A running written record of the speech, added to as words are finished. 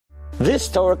This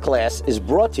Torah class is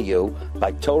brought to you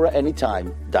by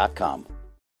TorahAnytime.com.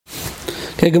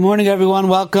 Okay, good morning, everyone.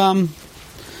 Welcome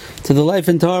to the Life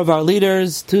and Torah of Our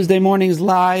Leaders. Tuesday mornings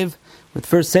live with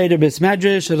First Seder Bis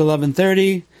Medrash at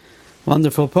 11:30.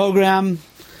 Wonderful program.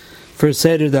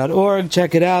 FirstSeder.org.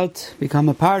 Check it out. Become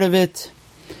a part of it.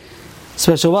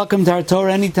 Special welcome to our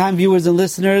Torah Anytime viewers and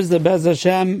listeners. The Bez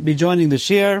Hashem be joining the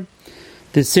Shir.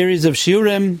 This series of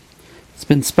Shiurim. It's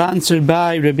been sponsored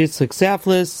by Rabbi Yitzchak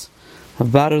Saflis of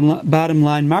Bottom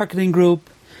Line Marketing Group.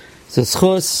 It's a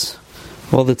schus,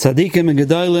 all the tzaddikim and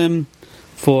gedolim,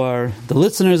 for the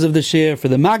listeners of the Shir, for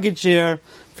the Magid Shir,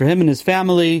 for him and his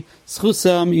family.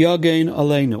 Schusam Yogein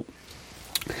Aleinu.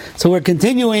 So we're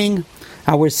continuing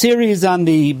our series on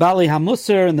the Bali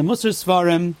HaMusar and the Musar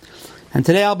Svarim, and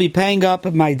today I'll be paying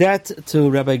up my debt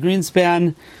to Rabbi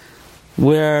Greenspan,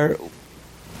 where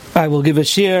I will give a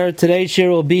shir. Today's shir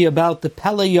will be about the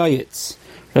Peleh Yoetz,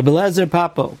 Rabbi Lezer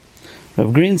Papo.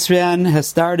 Rabbi Greenspan has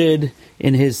started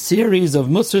in his series of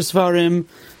Musar Svarim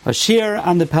a shir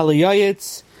on the Peleh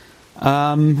Yoetz,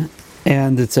 and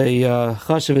it's a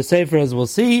chashuv sefer, as we'll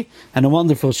see, and a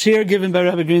wonderful shir given by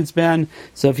Rabbi Greenspan.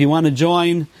 So if you want to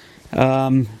join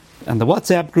on the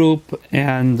WhatsApp group,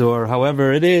 and or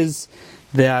however it is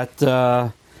that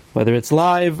whether it's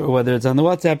live or whether it's on the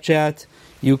WhatsApp chat,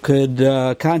 you could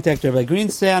contact Rabbi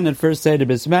Greenspan at First Seder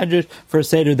Bis Medrash,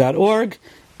 FirstSeder.org,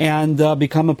 and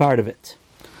become a part of it.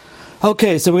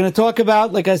 Okay, so we're going to talk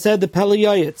about, like I said, the Peleh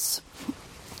Yoetz.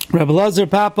 Rabbi Lezer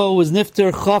Papo was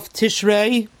Nifter Chof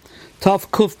Tishrei, Tov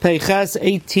Kuf Peiches,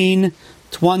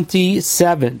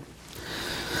 1827.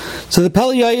 So the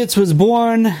Peleh Yoetz was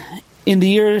born in the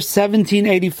year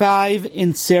 1785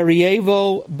 in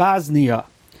Sarajevo, Bosnia.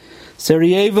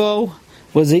 Sarajevo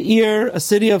was a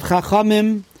city of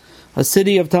Chachamim, a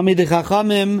city of Talmidei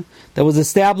Chachamim that was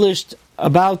established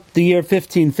about the year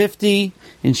 1550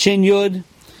 in Shin Yud.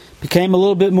 Became a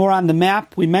little bit more on the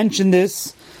map. We mentioned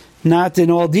this, not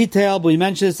in all detail, but we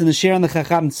mentioned this in the Shir on the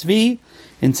Chacham Tzvi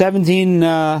in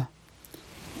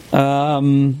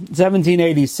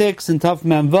 1786 in Taf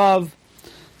Mem Vav.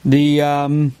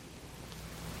 In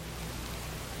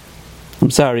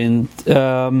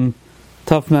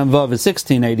Taf Mem Vav is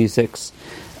 1686.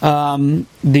 In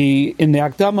the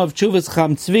Akdam of Chuvas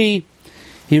Cham Tzvi,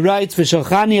 he writes,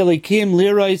 "V'shalchani elikim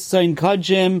lirois soin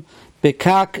kodjem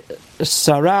bekak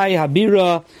sarai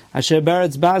habira asher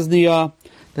beretz Bosnia."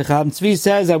 The Cham Tzvi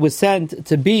says, "I was sent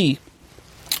to be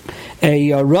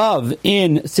a Rav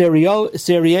in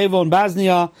Sarajevo and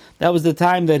Bosnia." That was the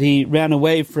time that he ran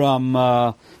away from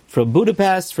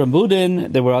Budapest, from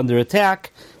Budin. They were under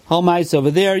attack. Holmais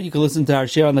over there. You can listen to our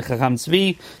share on the Chacham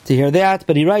Tzvi to hear that.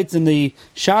 But he writes in the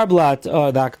Sharblat, the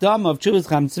Akdam of Chuvas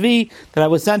Cham Tzvi, that I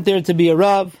was sent there to be a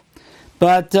Rav.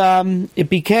 But it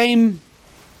became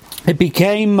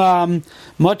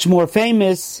much more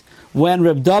famous when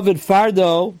Reb David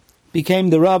Fardo became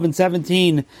the Rav in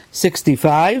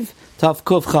 1765. Tav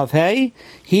Kuf Chav Hey.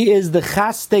 He is the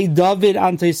Chaste David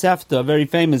Antosefta, a very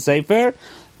famous sefer.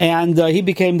 And he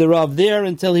became the Rav there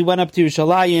until he went up to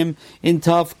Yerushalayim in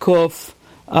Tav Kuf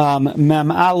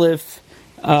Mem Aleph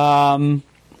in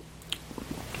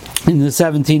the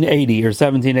 1780 or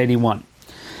 1781.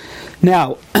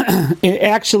 Now,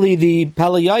 actually, the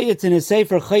Peleh Yoetz in his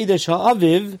Sefer Chodesh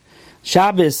HaAviv,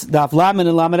 Shabbos, Daf Lamed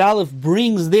and Lamed Aleph,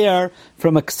 brings there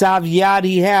from a Ksav Yad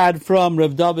he had from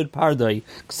Rav David Pardai.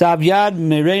 Ksav Yad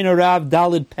Mereino Rav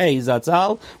Dalid Pei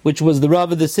Zatzal, which was the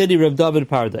Rav of the city, Rav David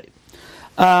Pardai.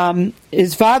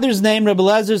 His father's name, Rabbi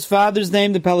Lezer's father's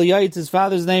name, the Peleh Yoetz, his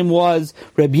father's name was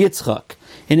Rabbi Yitzchak.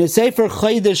 In his Sefer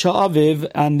Chodesh HaAviv,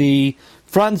 on the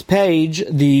front page,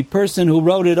 the person who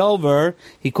wrote it over,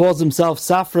 he calls himself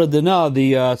Safra Dana,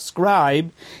 the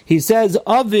scribe. He says,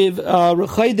 Aviv,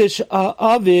 Chodesh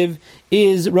Aviv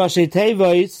is Rashi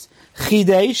Tevois,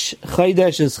 Chidesh.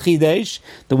 Chidesh is Chidesh,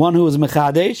 the one who is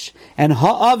Mechadesh. And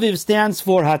Ha'aviv stands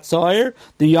for Hatzoir,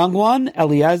 the young one.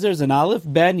 Eliezer is an Aleph.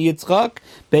 Ben Yitzchak,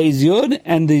 Beis Yud.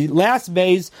 And the last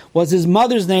Beis was his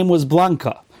mother's name was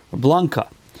Blanca.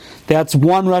 That's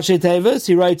one Rashi Tevis.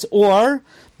 He writes, or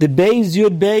the Beis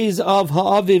Yud Beis of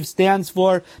Ha'aviv stands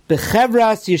for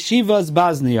Bechevras Yeshivas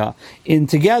Bosnia, in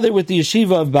together with the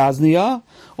Yeshiva of Bosnia.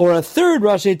 Or a third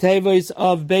Rashi Tevis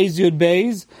of Beis Yud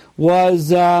Beis was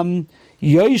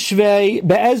Yoshvei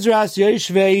Be'ezras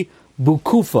Yoshvei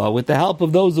Bukufa, with the help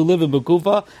of those who live in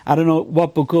Bukufa. I don't know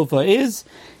what Bukufa is.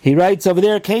 He writes over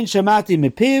there, Kain Shamati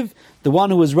Mipiv, the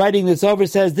one who was writing this over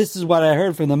says, this is what I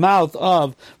heard from the mouth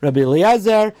of Rabbi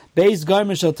Eliezer, Beis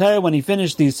Garmish Shel Torah, when he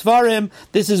finished these Sfarim.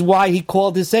 This is why he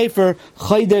called his Sefer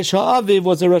Chodesh Ha'aviv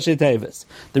was a Rashi Tevis.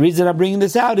 The reason I'm bringing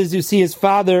this out is you see his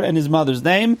father and his mother's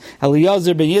name,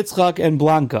 Eliezer ben Yitzchak and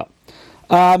Blanca.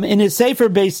 In his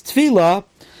Sefer-based Tefillah,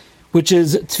 which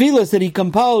is Tefillah that he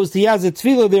composed, he has a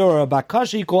Tefillah there, or a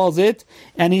Bakashi calls it,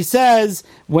 and he says,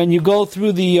 when you go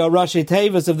through the Rashi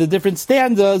Tevas of the different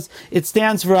stanzas, it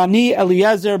stands for Ani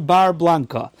Eliezer Bar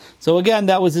Blanca. So again,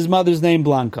 that was his mother's name,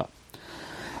 Blanca.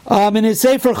 In his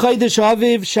Sefer Chodesh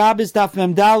Aviv, Shabbos Daf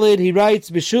Mem Daled, he writes,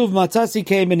 B'shuv matzasi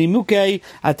keim Nimuke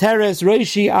Ateres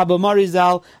Reishi Abba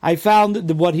Marizal. I found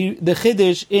the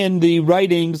Chiddush in the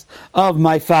writings of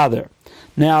my father.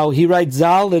 Now, he writes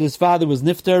Zal that his father was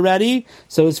nifter already,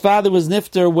 so his father was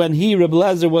nifter when he, Reb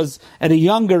Lezer, was at a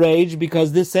younger age,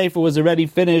 because this Sefer was already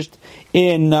finished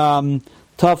in Tuf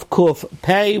Kuf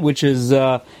Pei, which is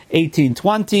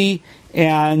 1820,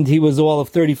 and he was all of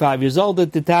 35 years old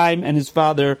at the time, and his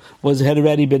father had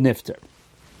already been nifter.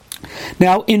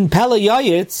 Now, in Peleh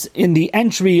Yoetz, in the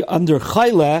entry under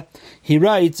Chayle, he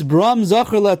writes, Bram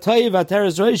Zachar la Toiv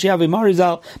Ateres Roishi Avi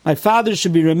Marizal, my father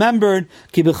should be remembered,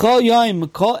 Ki b'chol yoim,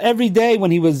 every day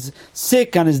when he was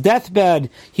sick on his deathbed,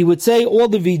 he would say all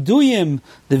the viduyim,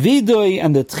 the viduy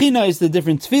and the tchinos, the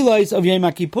different tefillos of Yom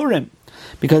Kippurim,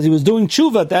 because he was doing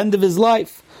tshuva at the end of his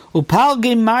life.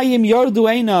 Upalgim mayim yordu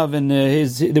einav, and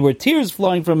there were tears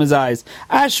flowing from his eyes.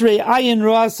 Ashrei ayin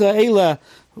roasa ela,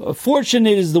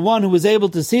 fortunate is the one who was able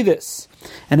to see this.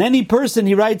 And any person,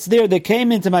 he writes there, that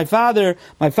came into my father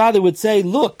would say,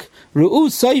 look, Ru'u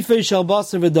Soife Shel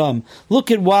Basar V'Dam. Look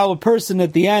at a person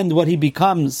at the end, what he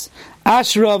becomes.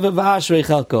 Ashra v'ashrei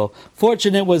chelko.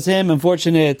 Fortunate was him, and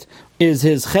fortunate is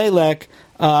his chelek,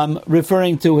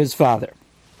 referring to his father.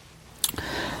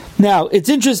 Now, it's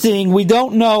interesting, we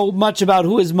don't know much about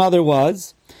who his mother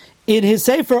was. In his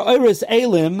Sefer Oris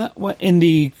Elim, in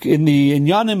the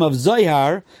Inyanim of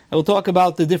Zohar, I will talk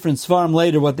about the different Svarim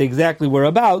later, what they exactly were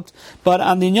about, but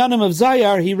on the Inyanim of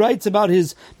Zohar, he writes about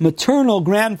his maternal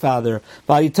grandfather,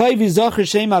 He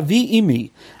unfortunately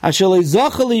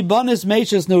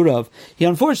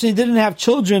didn't have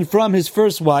children from his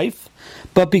first wife,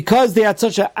 but because they had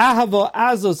such a ahava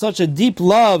azo, such a deep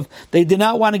love, they did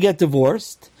not want to get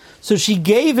divorced, so she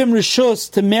gave him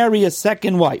rishus to marry a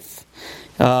second wife.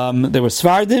 There were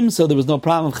Svardim, so there was no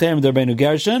problem of Cherem Derbeinu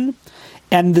Gershon.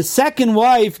 And the second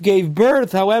wife gave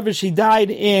birth, however, she died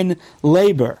in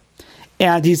labor.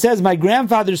 And he says, my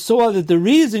grandfather saw that the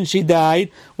reason she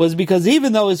died was because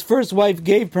even though his first wife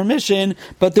gave permission,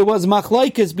 but there was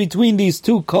machlokes between these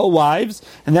two co-wives,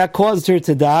 and that caused her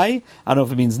to die. I don't know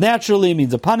if it means naturally, it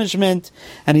means a punishment.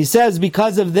 And he says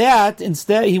because of that,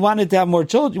 instead he wanted to have more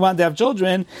children, he wanted to have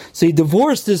children, so he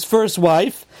divorced his first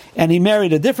wife, and he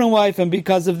married a different wife, and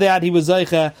because of that, he was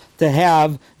zeicha to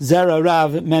have Zera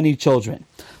Rav, many children.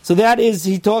 So that is,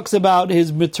 he talks about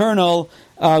his maternal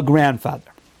grandfather.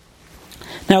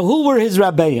 Now, who were his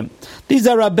Rabbeim? These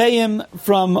are Rabbeim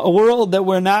from a world that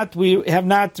we have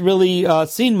not really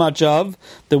seen much of,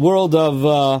 the world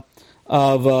of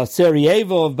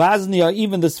Sarajevo, of Bosnia,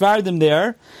 even the Sfardim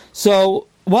there. So,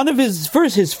 one of his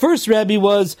first Rebbe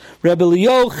was Rebbe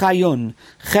Leo Chayun,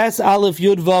 Ches Aleph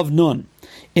Yud Vav Nun.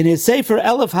 In his Sefer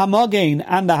Elef Hamogen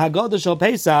and the Haggadah Shel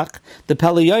Pesach, the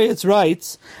Peleh Yoetz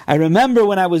writes, I remember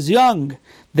when I was young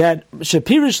that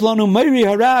Shapirish Lonu Meiri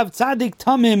Harav Tzadik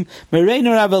Tamim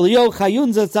Mereinu Rav Elio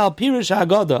Chayun Zatzal Pirish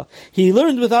Haggadah. He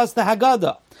learned with us the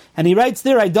Haggadah. And he writes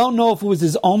there, I don't know if it was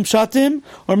his own pshatim,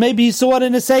 or maybe he saw it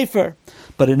in a Sefer.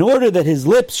 But in order that his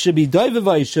lips should be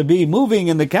doivavai, should be moving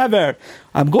in the kever,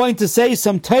 I'm going to say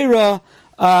some Torah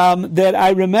that I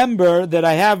remember, that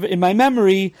I have in my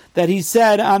memory, that he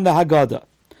said on the Haggadah.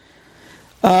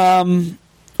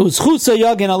 Uzchusa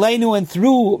yagin aleinu, and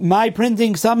through my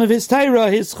printing some of his Torah,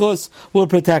 his chus will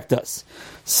protect us.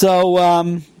 So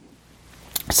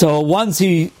once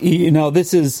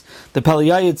this is, the Peleh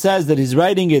Yoetz says that he's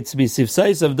writing it to be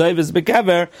sifsais of Davis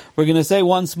Bekever. We're going to say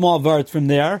one small vart from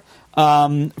there,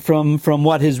 from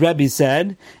what his Rebbe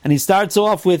said. And he starts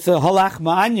off with Halach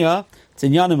Ma'anya, it's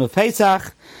in Yonim of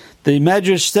Pesach. The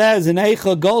Medrash says, in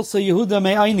Eicha Golsa Yehuda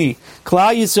Me'ayni,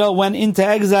 Klal Yisrael went into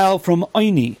exile from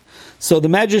Ayni. So the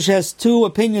Medrash has two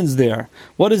opinions there.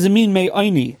 What does it mean,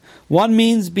 Me'ayni? One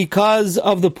means because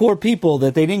of the poor people,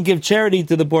 that they didn't give charity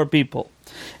to the poor people.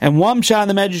 And one pshat in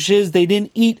the Medrash is they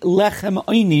didn't eat lechem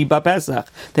oini b'Pesach.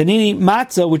 They didn't eat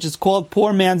matzah, which is called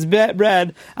poor man's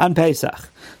bread, on Pesach.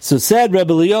 So said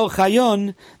Rebbe Leo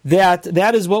Chayun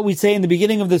that is what we say in the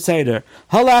beginning of the Seder.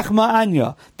 Halach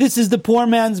ma'anya. This is the poor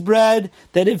man's bread.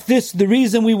 That if the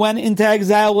reason we went into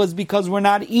exile was because we're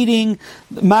not eating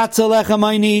matzah lechem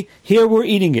oini, here we're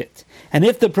eating it. And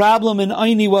if the problem in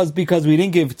Aini was because we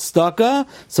didn't give tzedakah,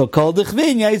 so kol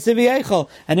dechvin yaisiv yeichel.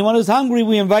 Anyone who's hungry,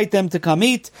 we invite them to come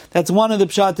eat. That's one of the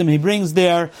pshatim he brings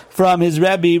there from his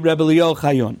Rebbe Leo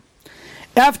Chayun.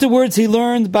 Afterwards, he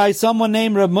learned by someone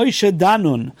named Rav Moshe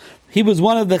Danun. He was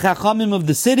one of the Chachamim of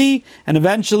the city, and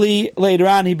eventually, later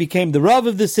on, he became the Rav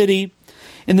of the city.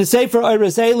 In the Sefer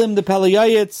Oros Elim, the Peleh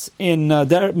Yoetz, in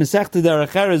Masechta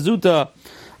Derech Eretz Zuta,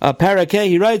 Parakeh,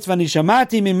 he writes,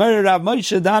 "Vanishamati mimar Rav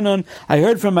Moshe Danun." I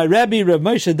heard from my Rebbe, Rav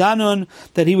Moshe Danun,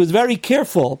 that he was very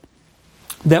careful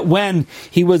that when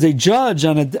he was a judge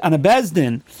on a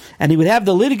bezdin, and he would have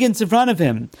the litigants in front of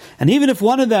him, and even if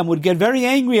one of them would get very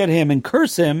angry at him and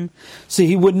curse him, so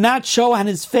he would not show on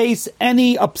his face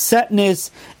any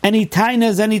upsetness, any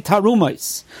tainas, any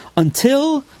tarumais,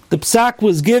 until the psak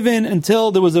was given, until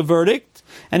there was a verdict.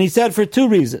 And he said for two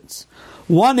reasons.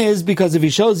 One is because if he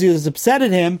shows he is upset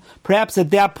at him, perhaps at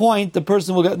that point the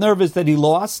person will get nervous that he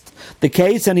lost the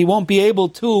case and he won't be able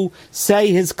to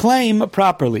say his claim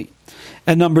properly.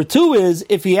 And number two is,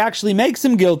 if he actually makes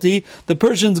him guilty, the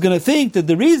person's going to think that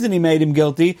the reason he made him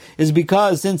guilty is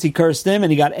because since he cursed him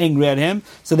and he got angry at him,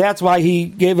 so that's why he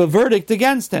gave a verdict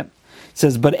against him. He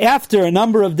says, but after a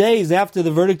number of days after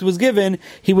the verdict was given,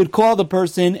 he would call the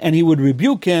person and he would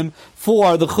rebuke him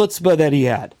for the chutzpah that he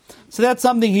had. So that's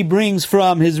something he brings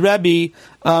from his Rebbe,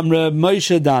 Reb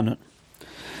Moshe Danun.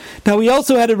 Now, we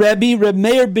also had a Rebbe, Reb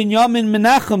Meir Binyamin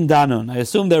Menachem Danun. I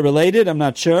assume they're related, I'm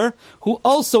not sure, who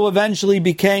also eventually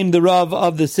became the Rav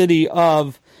of the city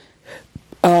of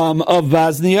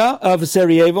Bosnia, of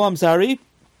Sarajevo,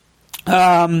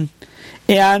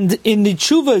 and in the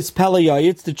Tshuvas Peleh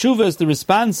Yoetz, the Tshuvas, the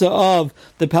responsa of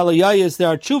the Peleh Yoetz, there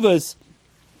are Tshuvas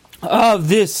of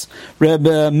this Reb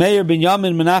Meir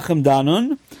Binyamin Menachem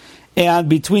Danun, and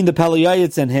between the Peleh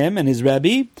Yoetz and him and his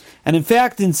Rebbe. And in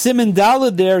fact, in Siman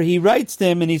Daled there, he writes to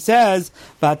him and he says,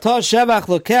 V'ata Shevach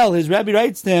Lokel, his Rebbe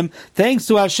writes to him, thanks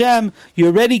to Hashem, you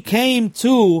already came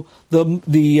to the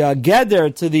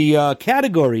Geder, to the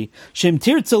category. Shem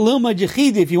Tirtza Lilmad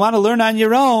Yechid, if you want to learn on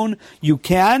your own, you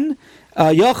can.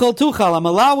 Yochel Tuchal, I'm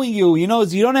allowing you, you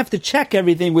don't have to check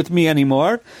everything with me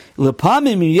anymore.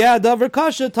 Lepamim, yeah, davar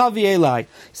kasha tavi elai. He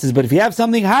says, but if you have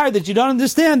something hard that you don't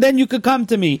understand, then you could come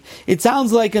to me. It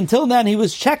sounds like until then he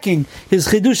was checking his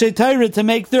Chidushay Torah to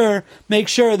make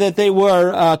sure that they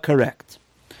were correct.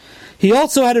 He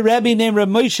also had a Rebbe named Rav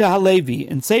Moshe Halevi.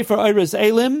 In Sefer Oros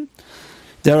Elim,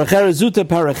 Derech Eretz Zuta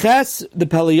Paraches, the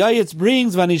Peleh Yoetz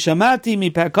brings Vanishamati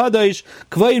mi Pekadosh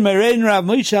Kvoin Merein Rav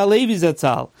Moshe Halevi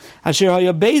Zatzal Asher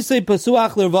Haya Beisei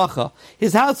Pasuach Lervacha.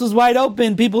 His house was wide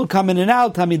open. People would come in and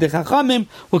out. Tamidei Chachamim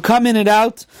would come in and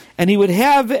out, and he would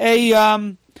have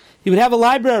a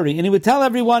library, and he would tell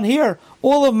everyone, here,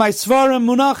 all of my Svarim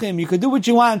Munachim, you could do what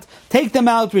you want, take them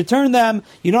out, return them,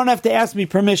 you don't have to ask me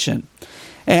permission.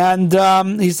 And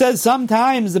he says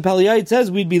sometimes, the Peleh Yoetz says,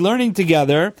 we'd be learning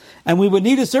together, and we would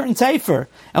need a certain sefer,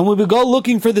 and we would go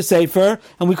looking for the sefer,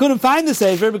 and we couldn't find the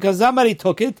sefer because somebody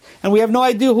took it, and we have no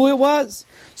idea who it was.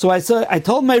 So I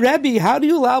told my Rebbe, how do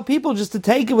you allow people just to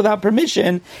take it without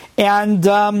permission, and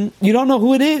you don't know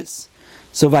who it is?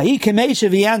 So Vahi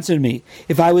Kameshev, he answered me,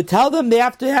 if I would tell them they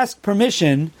have to ask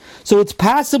permission, so it's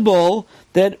possible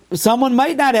that someone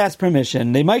might not ask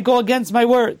permission. They might go against my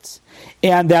words.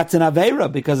 And that's an Aveira,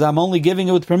 because I'm only giving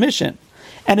it with permission.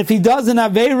 And if he does an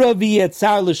Aveira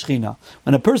v'yetzar l'shchina,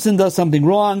 when a person does something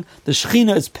wrong, the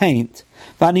Shechina is pained.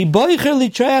 I'd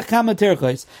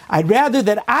rather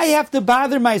that I have to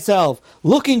bother myself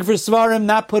looking for Svarim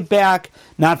not put back,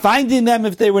 not finding them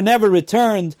if they were never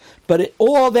returned, but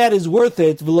all that is worth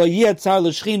it,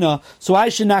 so I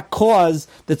should not cause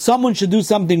that someone should do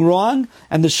something wrong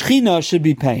and the Shechina should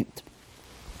be pained.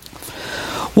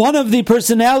 One of the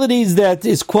personalities that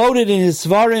is quoted in his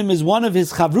Svarim is one of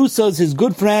his Chavrusas, his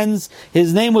good friends.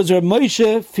 His name was Rav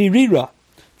Moshe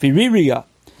Firiria.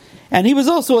 And he was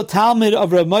also a Talmud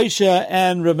of Rav Moshe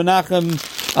and Rav Menachem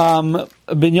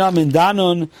Binyamin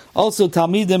Danun, also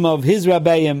Talmidim of his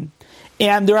Rabbeim.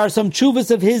 And there are some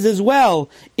tshuvas of his as well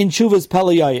in tshuvas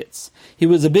Peleh Yoetz. He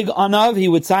was a big anav. He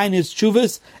would sign his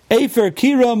tshuvas Efer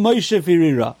Kira Moshe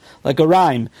Firira, like a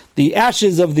rhyme. The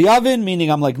ashes of the oven,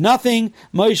 meaning I'm like nothing.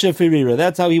 Moshe Firira.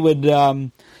 That's how he would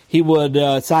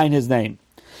sign his name.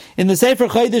 In the Sefer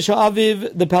Chodesh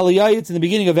Aviv, the Peleh Yoetz, in the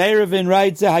beginning of Erevin,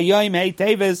 writes Hayom Hey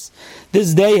Teves.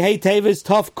 This day Hey Teves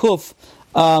Tov Kuf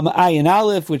Ayin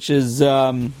Aleph, which is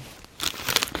Tov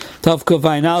Kuf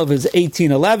Ayin Aleph is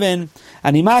 1811.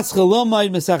 Ani maschel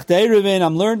lomay Masechta Erevin.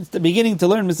 I'm beginning to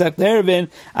learn Masechta Erevin.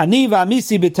 Ani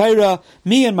v'amisi b'Torah.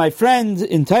 Me and my friend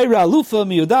in Torah, Alufa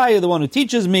Miyudaya, the one who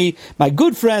teaches me, my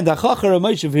good friend Achachar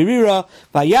Moshe Virira.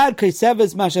 Vayad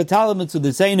Kaiseves Mashatalam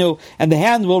Tzudesenu, and the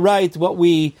hand will write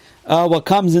what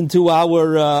comes into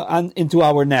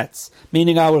our nets,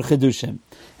 meaning our chedushim.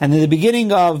 And in the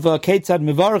beginning of Ketzad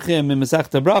Mivarchim in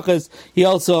Masechta Brachas, he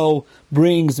also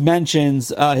mentions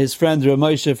his friend Rav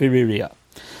Moshe Firiria.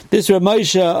 This Rav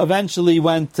Moshe eventually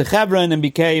went to Hebron and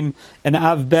became an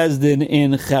Av Bezdin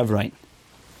in Hebron.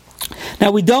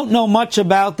 Now, we don't know much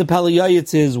about the Peleh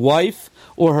Yoetz's wife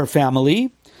or her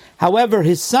family. However,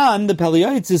 his son, the Peleh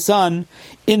Yoetz's son,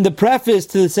 in the preface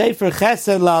to the Sefer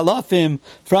Chesed La'alafim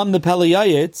from the Peleh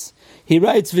Yoetz, he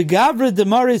writes, V'gavra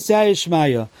demaris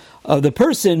Yishmaya, of the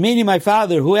person, meaning my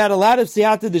father, who had a lot of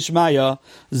siyata d'shmaya,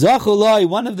 zachulai,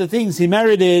 one of the things he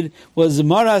merited was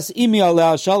maras imi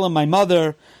aleh shalom, my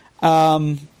mother,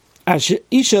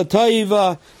 Isha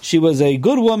Toiva, she was a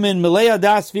good woman, Melea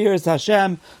das v'yiras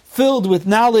Hashem, filled with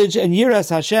knowledge and yiras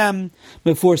Hashem,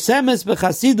 before semes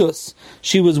b'chasidus,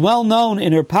 she was well known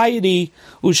in her piety,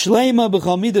 ushleima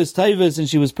b'chal midas taivas, and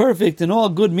she was perfect in all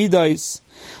good midas.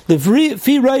 She was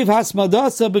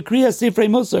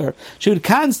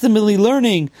constantly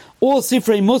learning all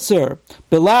Sifrei Musar,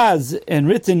 Belaz, and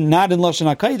written not in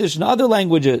Lashon HaKodesh, in other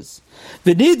languages.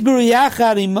 And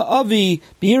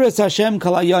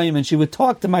she would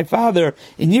talk to my father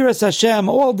in Yiras Hashem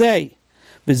all day.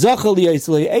 And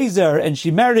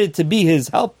she merited to be his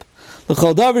help. And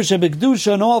all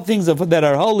things that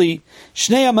are holy.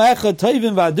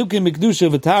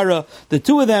 The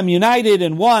two of them united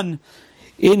in one,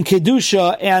 in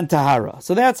Kedusha and Tahara.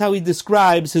 So that's how he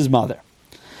describes his mother.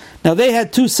 Now they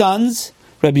had two sons,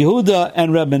 Rabbi Yehuda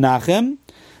and Rabbi Menachem.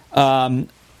 The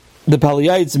Peleh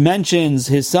Yoetz mentions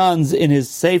his sons in his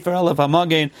Sefer Aleph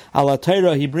Hamagen Ala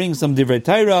Torah. He brings some Divrei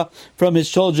Torah from his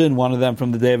children, one of them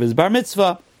from the day of his Bar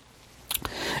Mitzvah.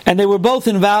 And they were both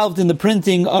involved in the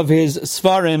printing of his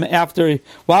Sfarim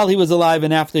while he was alive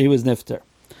and after he was Nifter.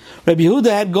 Rabbi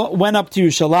Yehuda went up to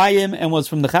Yerushalayim and was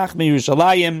from the Chachmei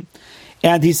Yerushalayim.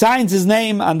 And he signs his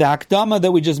name on the Hakdama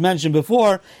that we just mentioned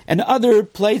before, and other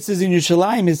places in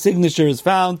Yerushalayim his signature is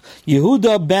found,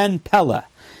 Yehuda ben Peleh.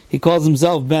 He calls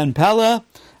himself ben Peleh,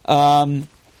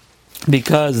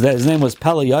 because his name was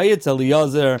Peleh Yoetz,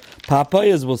 Eliezer Papa,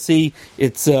 as we'll see,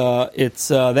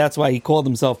 that's why he called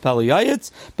himself Peleh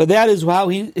Yoetz, but that is how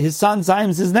his son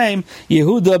signs his name,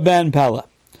 Yehuda ben Peleh.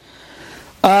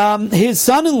 His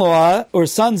son-in-law, or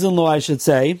sons-in-law I should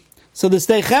say, so the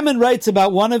Steichemen writes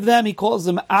about one of them. He calls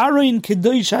him Arin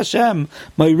Kedosh Hashem,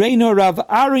 Moireinu Rav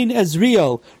Arin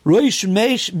Ezriel, Roish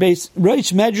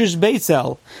Medrash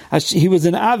Beisel. He was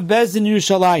an Av Bez in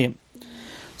Yerushalayim.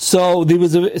 So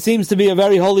it seems to be a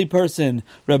very holy person,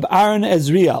 Rav Arin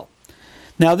Ezriel.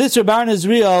 Now this Rav Arin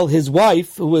Ezriel, his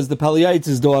wife, who was the Peleh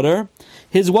Yoetz's daughter,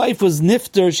 his wife was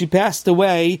Nifter. She passed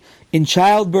away in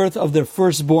childbirth of their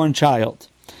firstborn child.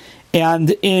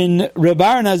 And in Reb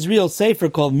Aron Azriel's sefer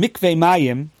called Mikvei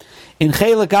Mayim, in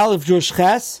Chelek Aleph Drush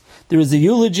Ches, there is a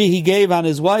eulogy he gave on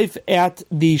his wife at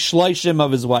the shloshim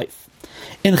of his wife.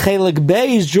 In Chelek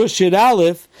Bei's Drush Yud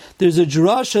Aleph, there's a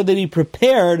drasha that he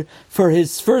prepared for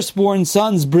his firstborn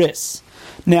son's bris.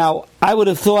 Now, I would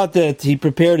have thought that he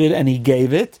prepared it and he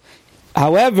gave it.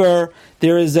 However,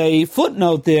 there is a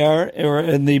footnote there, or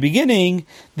in the beginning,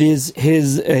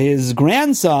 his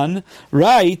grandson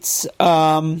writes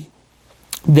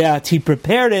that he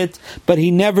prepared it, but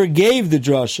he never gave the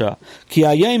drasha.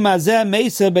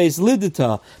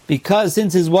 Because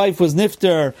since his wife was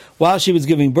nifter while she was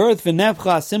giving birth, so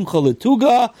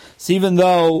even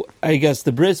though I guess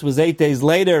the bris was 8 days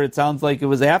later, it sounds like it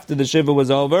was after the shiva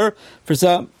was over. For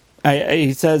some,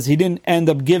 he says he didn't end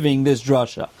up giving this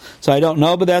drasha. So I don't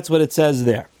know, but that's what it says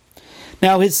there.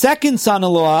 Now his second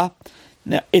son-in-law,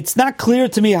 now, it's not clear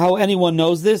to me how anyone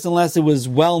knows this, unless it was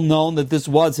well known that this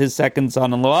was his second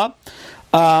son-in-law,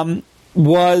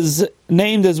 was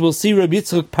named, as we'll see, Rabbi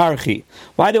Yitzchak Parchi.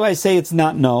 Why do I say it's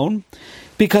not known?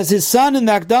 Because his son in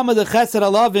the Akdama the Chesed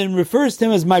Alavin refers to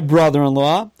him as my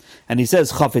brother-in-law, and he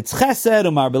says Chafetz Chesed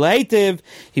Umar B'Leitiv.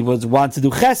 He wants to do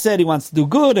Chesed, he wants to do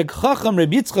good. Chacham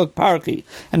Rabbi Yitzchak Parchi,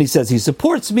 and he says he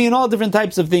supports me in all different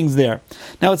types of things there.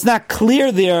 Now it's not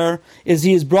clear there is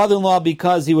he his brother-in-law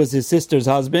because he was his sister's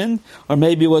husband, or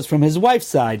maybe it was from his wife's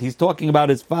side. He's talking about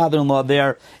his father-in-law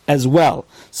there as well.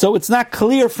 So it's not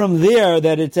clear from there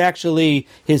that it's actually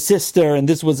his sister, and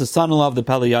this was the son-in-law of the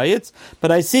Peleh Yoetz.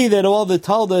 But I see that all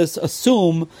the Taldas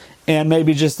assume, and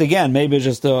maybe just a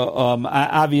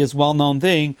obvious, well-known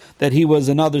thing, that he was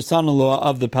another son-in-law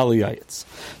of the Peleh Yoetz.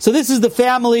 So this is the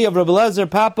family of Rabbi Eliezer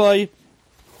Papai,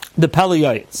 the Peleh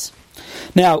Yoetz.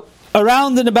 Now,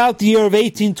 around and about the year of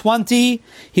 1820,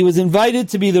 he was invited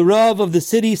to be the Rav of the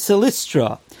city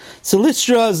Silistra.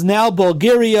 Silistra is now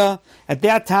Bulgaria. At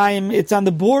that time, it's on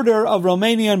the border of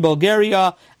Romania and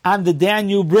Bulgaria, on the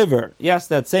Danube River. Yes,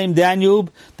 that same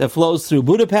Danube that flows through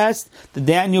Budapest. The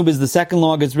Danube is the second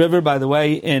longest river, by the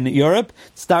way, in Europe.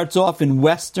 It starts off in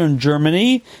western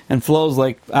Germany and flows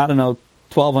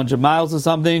 1,200 miles or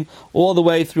something, all the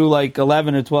way through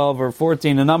 11 or 12 or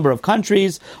 14, a number of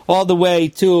countries, all the way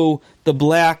to the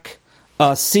Black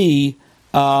Sea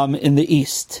in the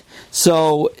east.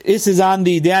 So this is on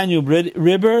the Danube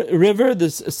River.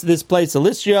 This place,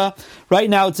 Cilicia. Right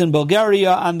now, it's in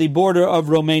Bulgaria, on the border of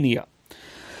Romania.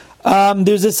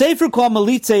 There's a sefer called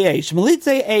Melitze Eish.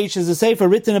 Melitze Eish is a sefer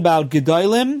written about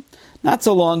Gedolim. Not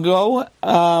so long ago.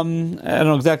 I don't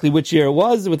know exactly which year it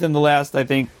was. Within the last,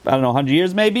 100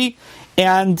 years maybe.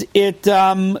 And it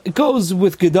goes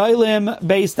with Gedolim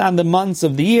based on the months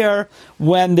of the year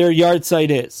when their yard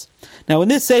site is. Now, in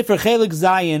this Sefer Chelik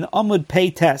Zayin, Amud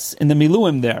Pei Tes, in the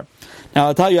Miluim there. Now,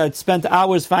 I'll tell you, I'd spent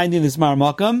hours finding this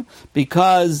Marmakam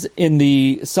because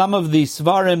in some of the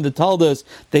Svarim, the Taldas,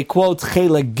 they quote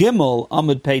Chelik Gimel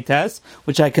Amud Pei Tes,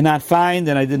 which I cannot find,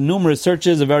 and I did numerous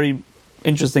searches, a very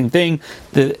interesting thing.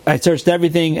 I searched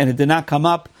everything and it did not come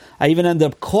up. I even ended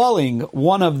up calling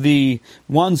one of the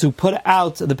ones who put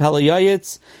out the Peleh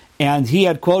Yoetz, and he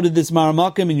had quoted this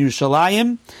Maramakim in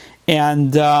Yerushalayim,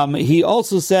 and he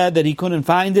also said that he couldn't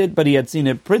find it, but he had seen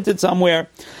it printed somewhere.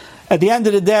 At the end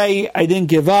of the day, I didn't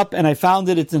give up, and I found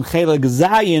it. It's in Chelik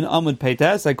Zayin Amud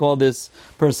Peites. I called this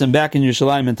person back in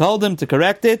Yerushalayim and told him to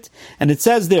correct it. And it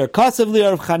says there, Kasav li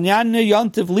Rav Chananya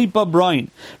Yontif Lipa Broin.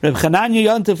 Rav Chananya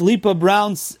Yontif Lipa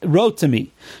Brown wrote to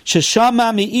me,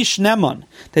 Sheshama mi ish nemon,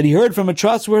 that he heard from a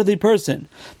trustworthy person,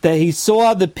 that he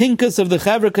saw the pinkus of the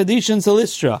Chevra Kaddish in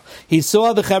Silistra. He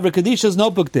saw the Chevra Kaddish's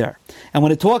notebook there. And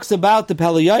when it talks about the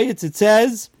Peleh Yoetz, it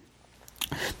says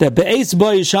that Be'ez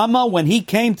Boyishama, when he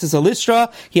came to Silistra,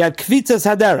 he had Kvitzas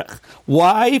Haderech.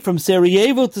 Why? From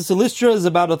Sarajevo to Silistra is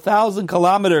about 1,000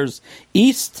 kilometers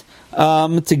east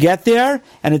to get there.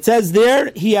 And it says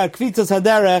there, he had Kvitzas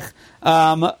Haderech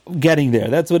getting there.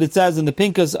 That's what it says in the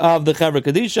Pinkas of the Chevra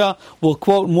Kadisha. We'll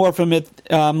quote more from it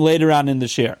later on in the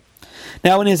share.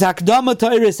 Now, in his Hakdama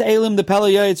Toiris Elim, the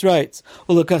Peleh Yoetz writes,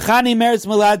 "Ulukachani meretz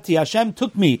Meladti, Hashem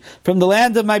took me from the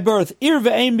land of my birth, Ir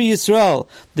ve'ein Yisrael,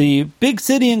 the big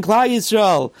city in Klal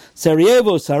Yisrael,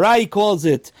 Sarajevo, Sarai calls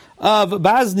it, of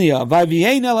Bosnia,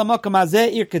 Vaviyein el hamakam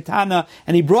hazeh Ir Ketana,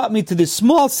 and he brought me to this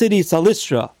small city,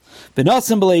 Salistra.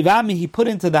 B'nosim b'leivami, he put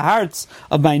into the hearts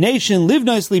of my nation,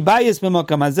 livnois libayis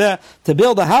b'makam hazeh, to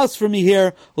build a house for me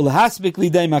here, ulahasbik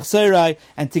lidei machserai,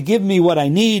 and to give me what I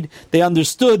need." They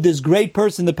understood this great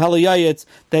person, the Peleh Yoetz,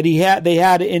 that they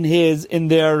had in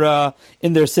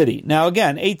their city. Now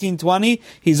again, 1820,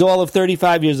 he's all of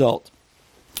 35 years old.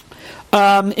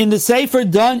 In his Sefer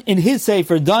Dan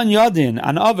Yodin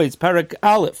on Ovetz Perek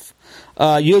Aleph,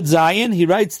 Yud Zayin, he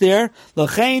writes there,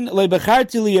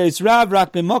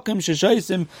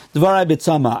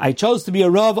 I chose to be a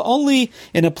Rav only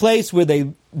in a place where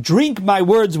they drink my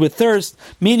words with thirst,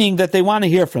 meaning that they want to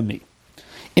hear from me.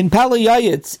 In Peleh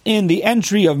Yoetz, in the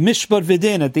entry of Mishpat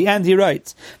Vidin, at the end he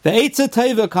writes, Ve'etza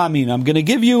teiva kamin, I'm going to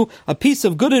give you a piece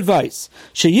of good advice.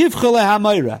 Sheyivcha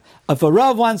lehamayra, if a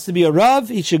Rav wants to be a Rav,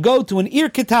 he should go to an Ir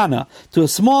Ketana, to a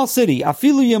small city,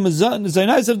 afilu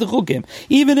yemazonais of the chukim,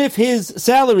 even if his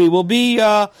salary will be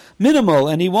minimal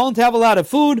and he won't have a lot of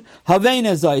food, havein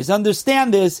ezais.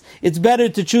 Understand this, it's better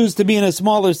to choose to be in a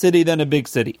smaller city than a big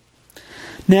city.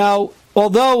 Now,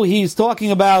 although he's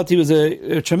talking about he was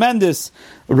a tremendous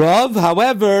Rav,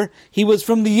 however, he was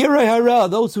from the Yirei Hara,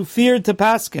 those who feared to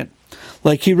paskin.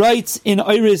 Like he writes in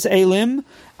Oiris Elim,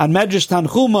 on Medrash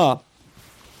Tanchuma,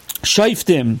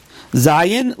 Shaiftim,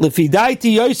 Zayin,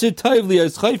 Lefidaiti Yoser Tov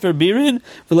Liyos Chayfer Birin,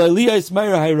 V'Laliyos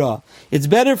Meira Hayra. It's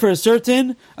better for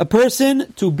a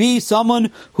person to be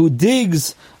someone who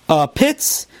digs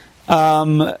pits,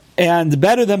 and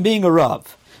better than being a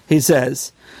Rav, he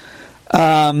says.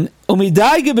 It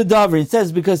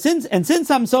says, because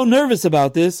since I'm so nervous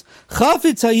about this, I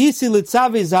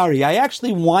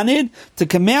actually wanted to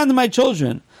command my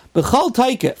children, B'chol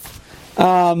Taikef,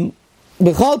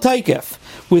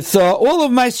 with all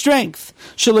of my strength,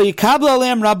 even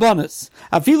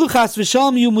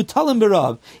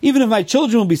if my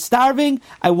children will be starving,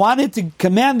 I wanted to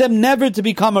command them never to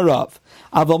become a Rav.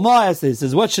 Aval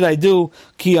says, what should I do?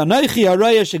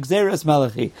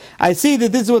 I see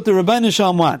that this is what the Rebbeinu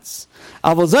Shalom wants.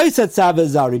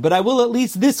 But I will at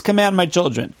least this command my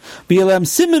children. He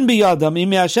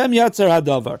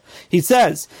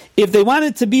says, if they want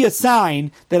it to be a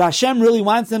sign that Hashem really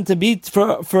wants them to be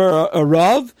for a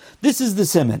Rav, this is the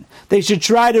siman. They should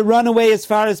try to run away as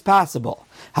far as possible.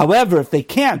 However, if they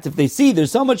can't, if they see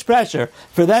there's so much pressure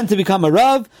for them to become a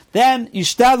Rav, then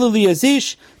Yishtalu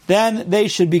liyazish, then they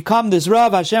should become this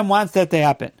Rav. Hashem wants that to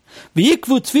happen.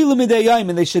 V'yikvu tefillah midei yom,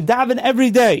 and they should daven every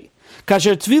day.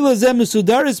 Kasher tefillah zeh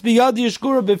mesudaris biyad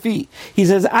yishkura befi. He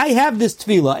says, I have this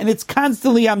tefillah, and it's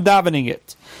constantly I'm davening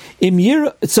it.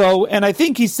 And I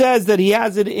think he says that he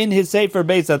has it in his Sefer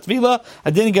Beis HaTefillah. I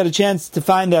didn't get a chance to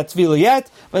find that tefillah yet,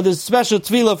 but there's a special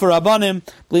tefillah for Rabbanim.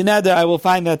 Bli neder, I will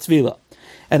find that tefillah.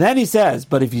 And then he says,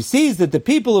 but if he sees that the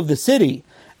people of the city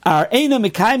are eina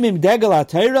mekaimim degel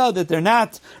ha-Torah, that they're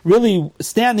not really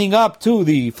standing up to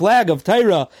the flag of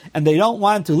Torah, and they don't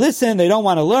want to listen, they don't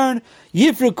want to learn,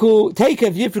 yifriku,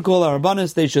 teikev yifriku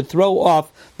al-Rabbanis, they should throw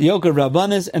off the yoke of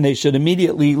Rabbanis, and they should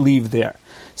immediately leave there.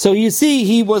 So you see,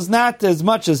 he was not, as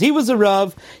much as he was a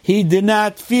Rav, he did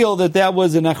not feel that that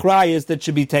was an achrayas that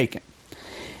should be taken.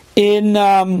 In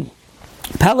Peleh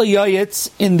Yoetz,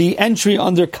 in the entry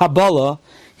under Kabbalah,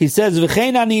 he says,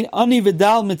 V'chein ani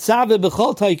v'dal mitzaveh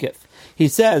b'chol taikef. He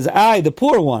says, I, the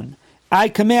poor one, I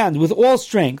command with all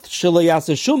strength, shelo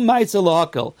yaseh shum ma'aseh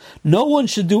l'hakel. No one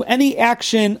should do any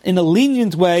action in a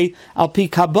lenient way, al pi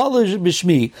Kabbalah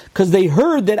b'shmi, because they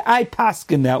heard that I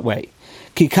paskin that way.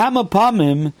 Kikama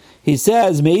pamim, he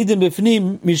says, Meidim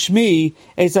b'fnim mishmi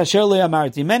es asher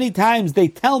le'amarti. Many times they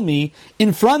tell me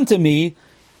in front of me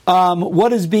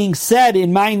what is being said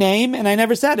in my name, and I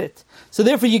never said it. So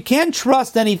therefore, you can't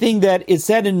trust anything that is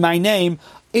said in my name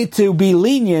to be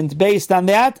lenient based on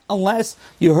that, unless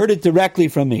you heard it directly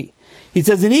from me. He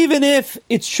says, and even if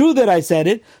it's true that I said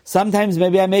it, sometimes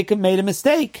maybe I made a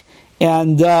mistake,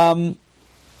 and I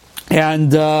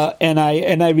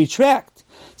retract.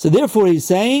 So therefore, he's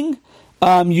saying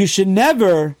you should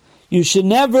never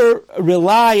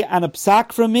rely on a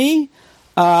psak from me.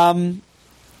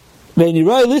 You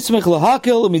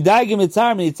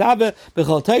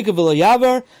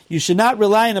should not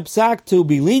rely on a psak to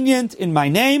be lenient in my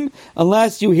name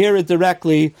unless you hear it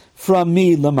directly from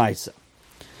me, Lamaisa.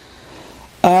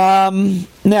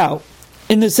 Now,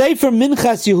 in the Sefer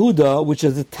Minchas Yehuda, which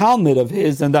is a Talmud of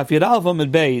his, and Daf Yud Aleph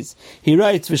Amud Beis, he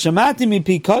writes, "V'shamati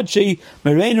mipi kodshei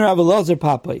merein Rav Elazar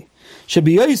Papai,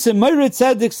 shebiyoyse moiret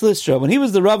tzedek Slistra." When he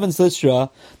was the Rav in Slistra,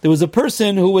 there was a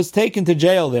person who was taken to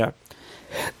jail there,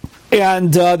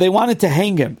 and they wanted to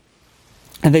hang him.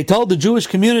 And they told the Jewish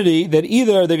community that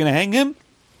either they're going to hang him,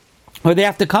 or they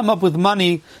have to come up with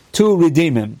money to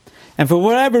redeem him. And for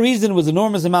whatever reason, it was an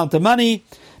enormous amount of money.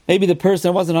 Maybe the person,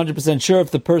 I wasn't 100% sure if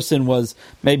the person was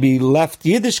maybe left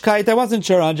Yiddishkeit, I wasn't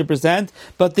sure 100%,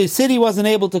 but the city wasn't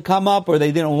able to come up, or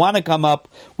they didn't want to come up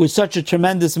with such a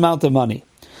tremendous amount of money.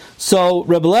 So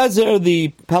Rebbe Lezer,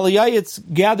 the Peleh Yoetz,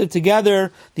 gathered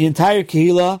together the entire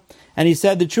Kehillah, and he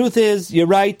said, the truth is, you're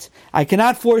right, I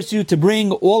cannot force you to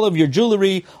bring all of your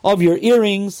jewelry, of your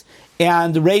earrings,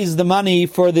 and raise the money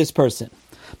for this person.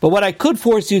 But what I could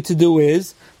force you to do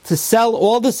is to sell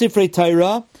all the Sifrei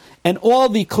Torah and all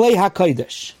the Klei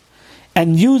HaKodesh,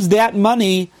 and use that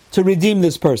money to redeem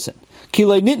this person.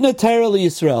 Kilei nitna Torah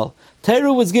liYisrael.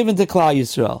 Torah was given to Klal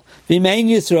Yisrael. V'mein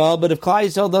Yisrael, but if Klal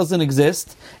Yisrael doesn't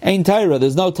exist, ain't Torah.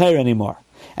 There's no Torah anymore.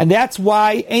 And that's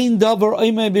why ein davar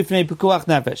oimei b'fnei pikuach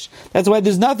nefesh. That's why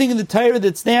there's nothing in the Torah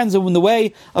that stands in the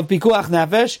way of pikuach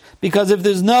nefesh, because if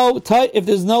there's no Klal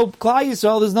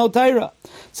Yisrael, there's no Torah.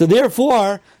 So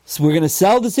therefore, we're going to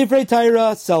sell the Sifrei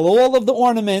Torah, sell all of the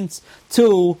ornaments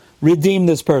to redeem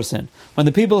this person. When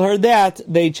the people heard that,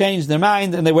 they changed their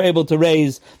mind and they were able to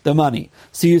raise the money.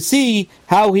 So you see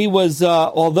how he was,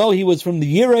 although he was from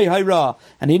the Yirei Hayra,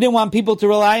 and he didn't want people to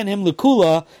rely on him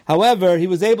L'Kula, however, he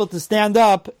was able to stand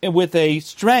up with a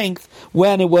strength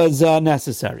when it was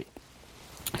necessary.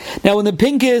 Now, in the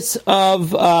Pinkis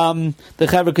of the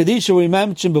Chaver Kadisha we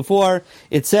mentioned before,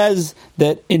 it says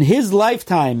that in his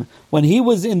lifetime, when he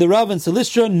was in the Rav in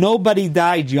Silistra, nobody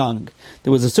died young.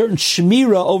 There was a certain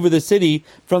shmira over the city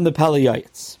from the Peleh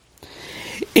Yoetz.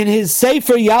 In his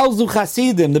Sefer Yalzu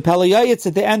Chasidim, the Peleh Yoetz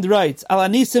at the end writes, Al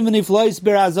anisim v'niflois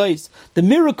berazois, the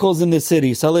miracles in the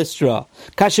city, Silistra.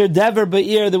 Kasher dever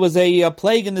be'ir, there was a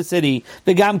plague in the city.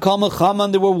 V'gam kol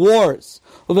mechaman, there were wars.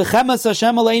 Uvechemas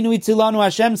Hashem aleinu itzilanu,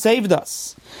 Hashem saved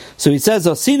us. So he says,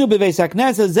 Asinu b'veis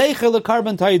hakneses zeicher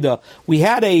lekarban taida. We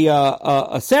had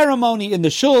a ceremony in the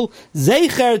shul,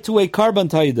 zeicher to a karban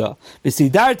taida.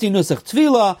 V'sidarti nusach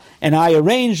tefillah, and I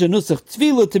arranged a nusach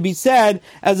tefillah to be said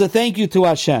as a thank you to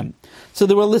Hashem. So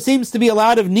there seems to be a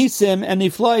lot of nisim and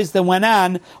niflois that went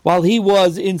on while he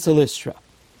was in Silistra.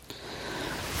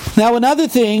 Now another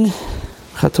thing,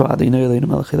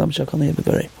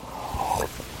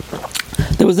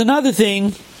 there was another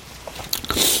thing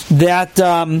that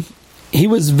he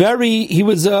was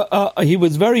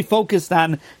very focused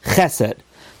on chesed,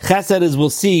 Chesed, as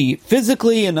we'll see,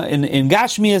 physically in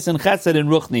Gashmias, and Chesed in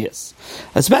Ruchnias.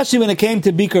 Especially when it came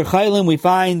to Bikur Chaylim, we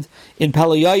find in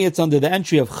Peleh Yoetz under the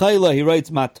entry of Chayla, he writes,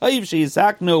 Matoiv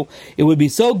she'yisaknu, it would be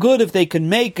so good if they could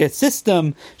make a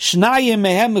system, Shnayim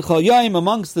mehem michal yoyim,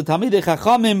 amongst the Talmidei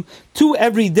Chachamim, 2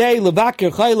 every day,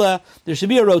 Levakir Chayla, there should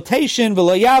be a rotation,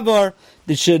 V'lo yavar,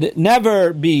 it should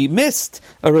never be missed,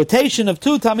 a rotation of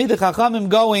 2 Talmidei Chachamim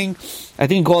going, I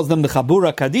think he calls them the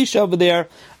Chabura Kadisha over there,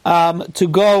 to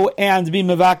go and be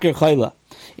Mevakir Chayla.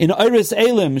 In Oris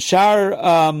Elim, Shar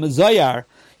Zoyar,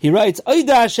 he writes,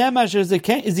 Oida Hashem asher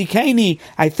zikaini,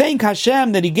 I thank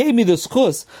Hashem that he gave me the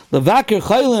schus, Levakir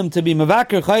Chaylim, to be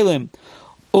Mevakir Chaylim.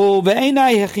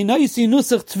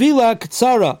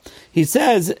 He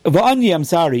says,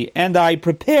 and I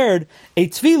prepared a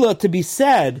tefillah to be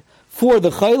said for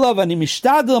the chayla,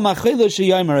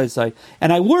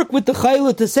 and I work with the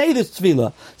chayla to say this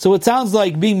tefillah. So it sounds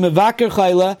like being mevakir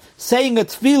chayla, saying a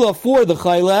tefillah for the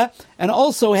chayla, and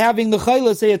also having the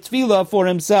chayla say a tefillah for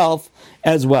himself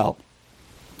as well.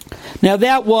 Now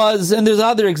that was, and there's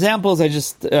other examples, I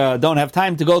just don't have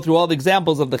time to go through all the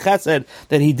examples of the chesed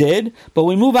that he did, but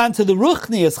we move on to the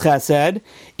Ruchnias chesed.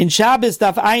 In Shabbos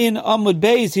Daf Ayin Amud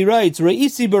Beis, he writes,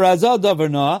 Re'isi b'razah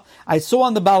davarna, I saw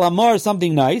on the Balamar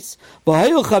something nice,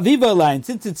 V'hayu chaviva line,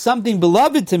 since it's something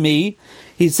beloved to me,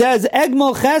 he says,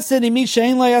 Egmol chesed imi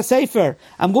she'ein lo sefer.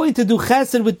 I'm going to do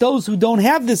chesed with those who don't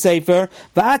have the sefer,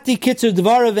 V'ati kitzer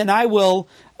dvarav, and I will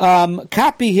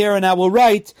copy here and I will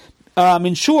write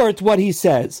in short, what he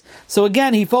says. So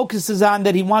again, he focuses on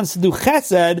that he wants to do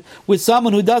chesed with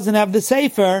someone who doesn't have the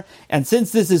sefer, and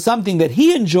since this is something that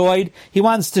he enjoyed, he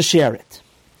wants to share it.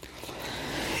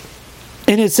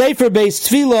 In his sefer-based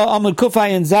tefillah, Amud Kufay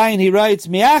and Zayin, he writes,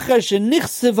 Mi'achar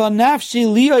shenichseva nafshi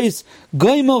liyos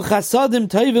goymel chasadim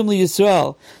toivim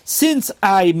liyisrael. Since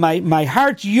my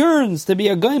heart yearns to be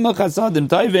a goymel chasadim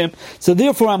toivim, so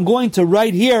therefore I'm going to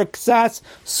write here ksas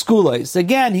skulos.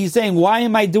 Again, he's saying, why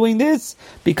am I doing this?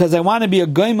 Because I want to be a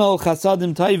goymel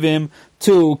chasadim toivim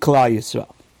to Klal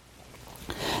Yisrael.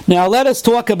 Now let us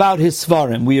talk about his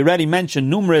svarim. We already mentioned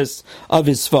numerous of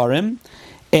his svarim,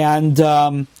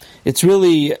 and it's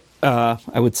really, I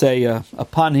would say, a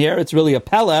pun here. It's really a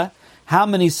Peleh, how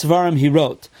many Svarim he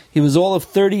wrote. He was all of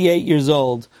 38 years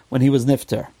old when he was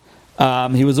Nifter.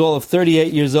 He was all of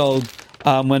 38 years old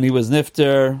when he was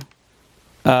Nifter.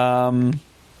 I'm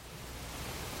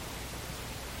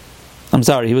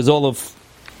sorry, he was all of,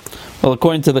 well,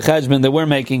 according to the Cheshbon that we're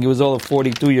making, he was all of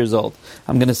 42 years old.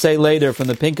 I'm going to say later from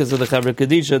the Pinkas of the Chavra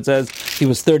Kadisha, it says he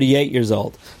was 38 years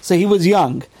old. So he was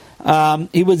young.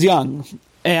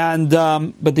 And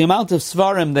but the amount of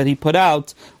svarim that he put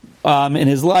out in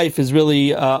his life is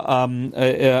really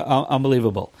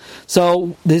unbelievable.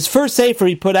 So his first sefer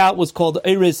he put out was called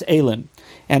Oris Elim.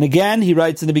 And again, he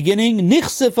writes in the beginning,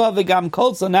 Nichsefa v'gam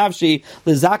kol nafshi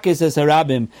lezakes es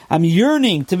harabim. I'm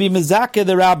yearning to be mezakeh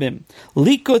the rabbim.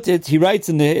 Likut, he writes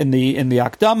in the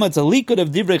Akdama, it's a likut of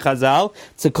Divrei Chazal.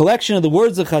 It's a collection of the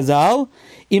words of Chazal.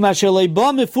 The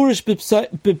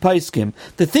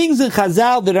things in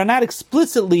Chazal that are not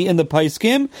explicitly in the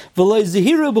Paiskim,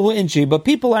 but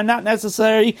people are not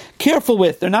necessarily careful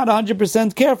with. They're not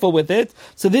 100% careful with it.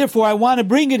 So therefore I want to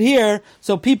bring it here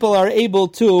so people are able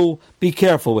to be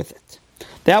careful with it.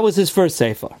 That was his first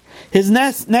sefer. His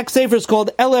next sefer is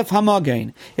called Elef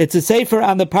Hamagain. It's a sefer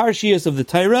on the Parshias of the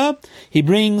Torah. He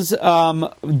brings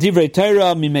Divrei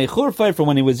Torah Mimei Churfai from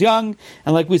when he was young,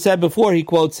 and like we said before, he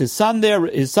quotes his sons,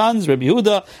 Rabbi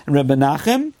Yehuda and Rabbi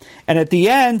Nachem. And at the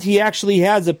end, he actually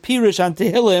has a pirush on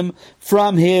Tehillim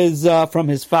from his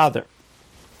father.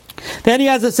 Then he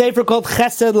has a sefer called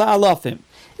Chesed LaAlofim.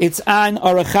 It's on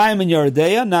Arachaim and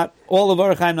Yeridea, not all of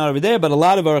Arachaim and Yeridea, but a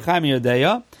lot of Arachaim and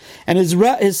Yeridea. And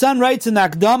his son writes in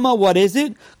Akdama, what is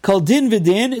it? Kol din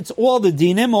v'din, it's all the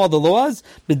dinim, all the laws.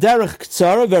 B'derech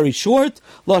ktsara, very short.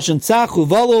 Lashon tzach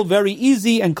uvalo, very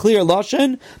easy and clear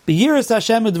lashon. B'yiras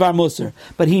Hashem udvar musar.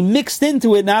 But he mixed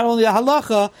into it not only the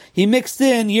halacha, he mixed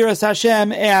in Yiras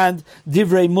Hashem and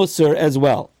divrei musar as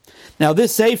well. Now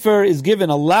this sefer is given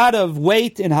a lot of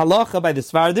weight in halacha by the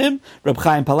Sfardim, Reb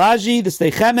Chaim Palaji, the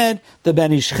Stei Chemed, the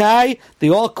Ben Ish Chai. They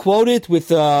all quote it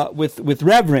with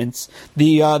reverence.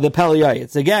 The Peleh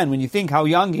Yoetz. Again, when you think how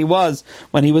young he was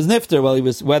when he was nifter, well,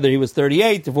 whether he was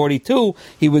 38 to 42,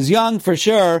 he was young for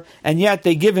sure, and yet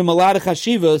they give him a lot of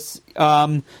chashivas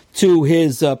to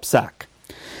his psak.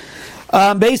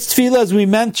 Base tefillah, as we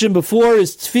mentioned before,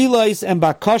 is tefillahs and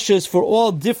bakashas for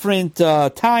all different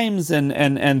times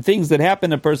and things that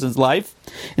happen in a person's life.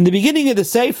 In the beginning of the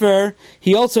Sefer,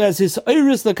 he also has his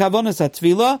iris lekavonas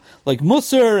hatefillah, like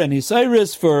Musar, and his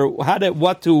iris for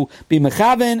what to be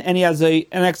mechaven, and he has an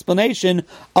explanation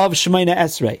of Shemona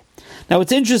Esrei. Now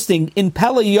it's interesting, in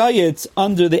Peleh Yoetz,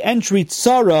 under the entry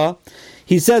Tzara,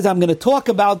 he says, I'm going to talk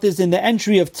about this in the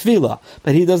entry of Tefillah,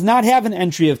 but he does not have an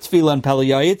entry of Tefillah in Peleh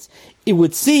Yoetz. It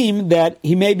would seem that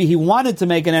he wanted to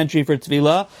make an entry for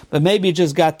Tefillah, but maybe it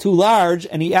just got too large,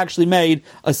 and he actually made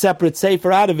a separate sefer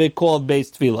out of it called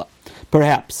Beis Tefillah,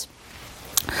 perhaps.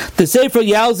 The Sefer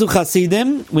Yalzu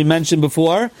Chasidim, we mentioned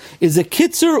before, is a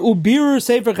Kitzer Ubirur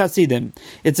Sefer Chasidim.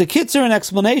 It's a Kitzer, an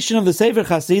explanation of the Sefer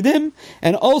Chasidim,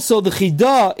 and also the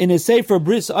Chidah in his Sefer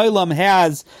Bris Olam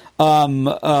has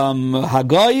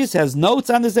Hagoyis, has notes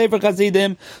on the Sefer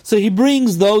Chasidim, so he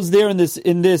brings those there in this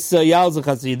Yalzu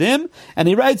Chasidim, and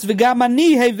he writes,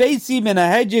 V'gamani hevesi min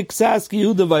hahedjik sas ki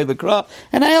Yehuda v'aylikra,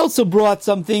 and I also brought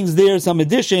some things there, some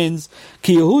additions.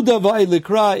 Ki Yehuda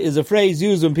v'aylikra is a phrase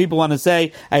used when people want to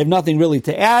say, I have nothing really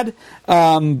to add,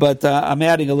 but I'm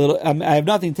adding a little, I have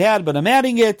nothing to add, but I'm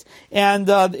adding it, and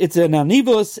it's an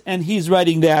anivus, and he's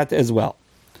writing that as well.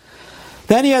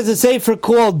 Then he has a sefer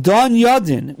called Don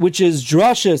Yadin, which is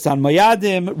drushes on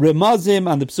Mayadim, Remazim,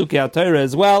 on the Psukei HaTorah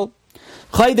as well.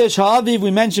 Chaydesh Ha'aviv,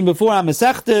 we mentioned before on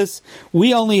Masechtas,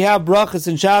 we only have brachas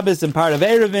and Shabbos and part of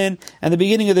Erevin, and the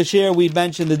beginning of the share we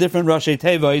mentioned the different Rashi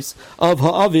Tevos of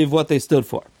Ha'aviv, what they stood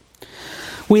for.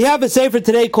 We have a sefer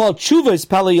today called Chuvas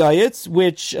Peleh Yoetz,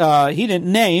 which he didn't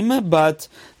name, but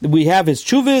we have his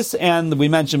Chuvas, and we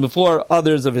mentioned before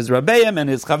others of his Rabbeim and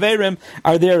his Chaverim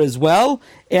are there as well,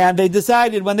 and they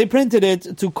decided when they printed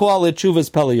it to call it Chuvas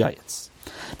Peleh Yoetz.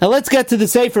 Now let's get to the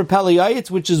sefer Peleh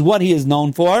Yoetz, which is what he is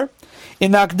known for.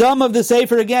 In the Akdam of the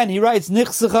Sefer again, he writes,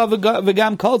 Nichsecha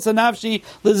v'gam kol tzanavshi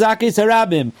l'zakis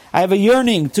harabim. I have a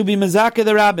yearning to be mezakeh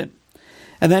the rabbim.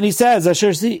 And then he says, Asher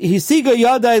hisiga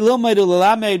yadai lilmeidu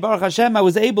l'lamed, Baruch Hashem, I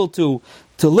was able to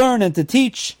learn and to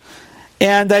teach.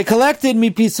 And I collected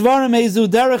mipi svarim ezu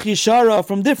derech yishara,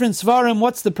 from different svarim,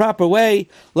 what's the proper way,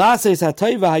 lases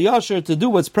hatayva hayasher, to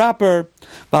do what's proper,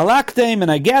 balaktem,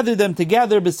 and I gathered them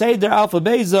together, b'seider alpha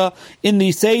beza, in the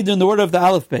seider, in the order of the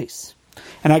aleph base.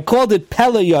 And I called it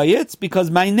Peleh Yoetz, because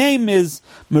my name is,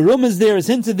 Merum is there, is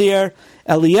hinted there,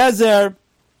 Eliezer,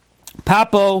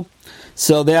 Papo,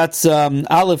 so that's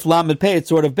Aleph Lamed Pei, it's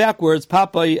sort of backwards,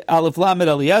 Papa Aleph Lamed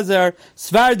Eliezer,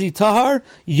 Svardi Tahar,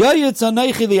 Yoetz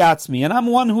Anoichi Liatzmi, and I'm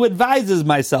one who advises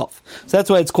myself. So that's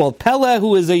why it's called Peleh,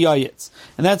 who is a Yoetz.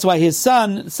 And that's why his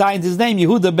son signed his name,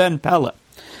 Yehuda ben Peleh.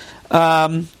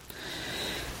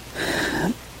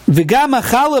 And he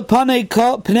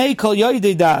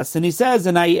says,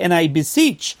 and I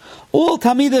beseech all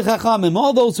Talmidei Chachamim,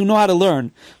 all those who know how to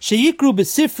learn, sheyikru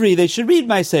b'sifri, they should read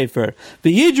my sefer,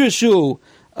 v'yidrashu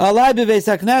alai b'veis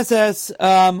hakneses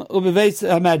u'b'veis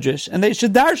hamedrash, and they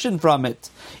should darshan from it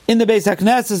in the Beis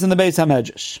HaKnesses and the Beis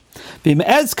HaMedrash.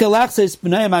 V'im'ez kelachses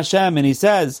b'nei Hashem, and he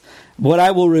says, what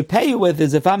I will repay you with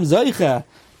is if I'm zoicha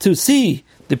to see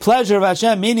the pleasure of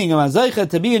Hashem, meaning I'm zoicha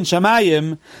to be in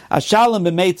Shamayim, ashalom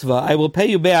b'meitzvah, I will pay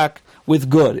you back with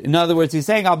good. In other words, he's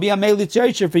saying, I'll be a melit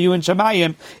yoisher for you in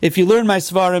Shamayim if you learn my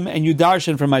svarim and you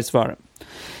darshan from my svarim.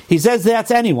 He says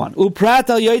that's anyone. Uprat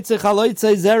al yotzei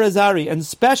chalotzei zerazari, and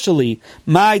especially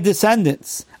my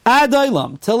descendants. Ad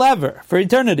olam, till ever, for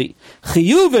eternity.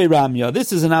 Chiyuvei ramya,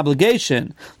 this is an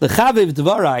obligation. Lechaviv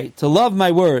dvarai, to love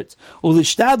my words.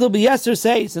 Ulishtadl b'yeser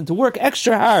seis, and to work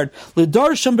extra hard.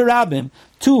 L'dorsham berabim,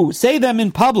 to say them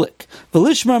in public.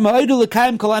 V'lishmar ma'odu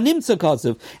l'kayim kol animtza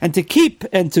kosev, and to keep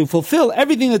and to fulfill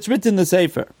everything that's written in the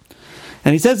Sefer.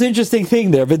 And he says an interesting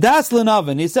thing there. V'das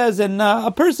l'navan, he says, and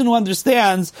a person who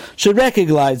understands should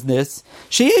recognize this.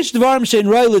 Sheyesh dvarim shein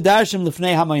roi l'darshim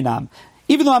l'fnei hamoinam.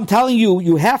 Even though I'm telling you,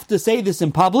 you have to say this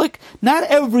in public, not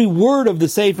every word of the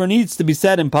Sefer needs to be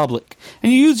said in public.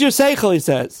 And you use your seichel, he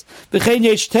says. V'chein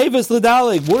yesh tevis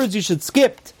l'dalig, words you should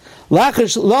skip.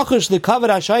 Lachish l'kavod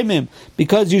hashayimim,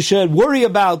 because you should worry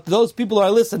about those people who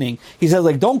are listening. He says,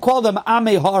 like, don't call them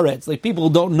amei haaretz, like people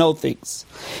who don't know things.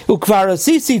 Ukvar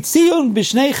asisi tzion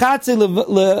b'shnei chatzi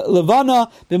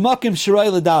levana b'makim shiroi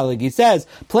l'dalig. He says,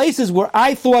 places where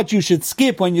I thought you should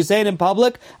skip when you say it in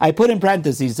public, I put in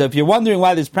parentheses. So if you're wondering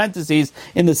why there's parentheses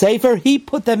in the Sefer, he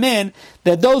put them in,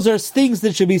 that those are things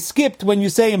that should be skipped when you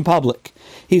say in public.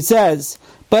 He says,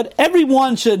 but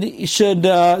everyone should use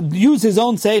his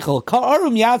own seichel.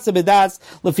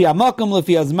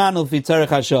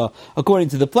 According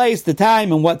to the place, the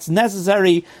time, and what's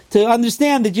necessary to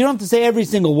understand that you don't have to say every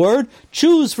single word.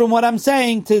 Choose from what I'm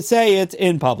saying to say it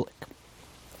in public.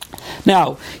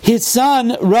 Now, his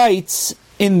son writes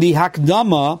in the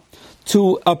Hakdama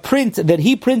to a print that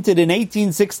he printed in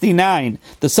 1869.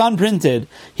 The son printed.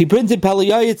 He printed Peleh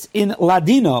Yoetz in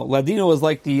Ladino. Ladino was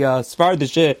like the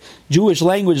Sephardic Jewish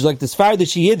language, like the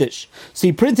Sephardic Yiddish. So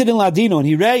he printed in Ladino, and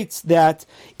he writes that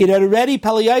Peleh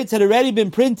Yoetz had already been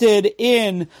printed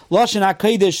in Lashon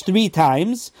HaKodesh 3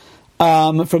 times,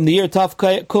 from the year Tav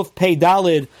Kuf Pei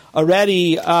Dalid,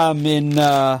 already in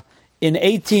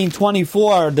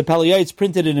 1824, the Peleh Yoetz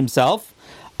printed it himself.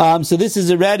 So this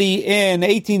is already in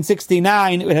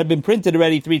 1869. It had been printed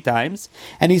already 3 times.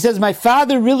 And he says, my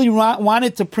father really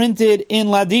wanted to print it in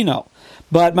Ladino.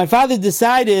 But my father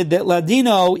decided that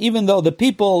Ladino, even though the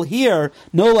people here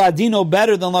know Ladino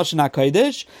better than Lashon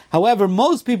HaKodesh, however,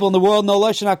 most people in the world know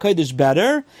Lashon HaKodesh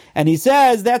better. And he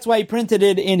says that's why he printed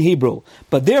it in Hebrew.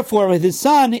 But therefore, his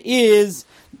son is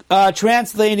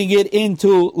translating it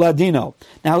into Ladino.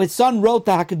 Now, his son wrote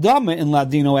the Hakdama in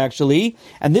Ladino, actually,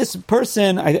 and this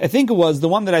person, I think it was the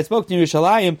one that I spoke to in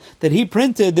Yerushalayim, that he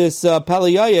printed this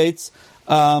Peleh Yoetz.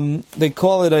 They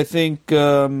call it, I think,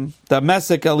 the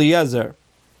Mesek Eliezer.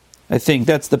 I think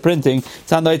that's the printing.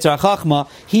 It's on the Yitzhak Chachma.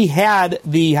 He had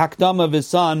the Hakdama of his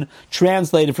son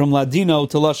translated from Ladino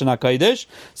to Lashon HaKodesh.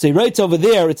 So he writes over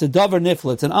there, it's a davar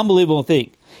nifla. It's an unbelievable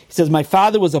thing. He says, my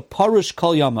father was a parush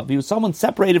kol yamav. He was someone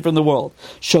separated from the world.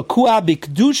 Shakua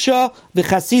bikdusha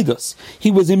v'chasidus. He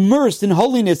was immersed in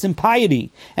holiness and piety.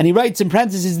 And he writes in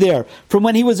parentheses there, from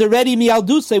when he was already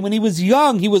mialduse, when he was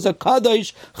young, he was a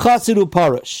kadosh chasidu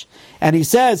parush. And he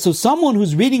says, so someone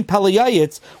who's reading Peleh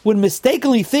Yoetz would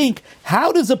mistakenly think,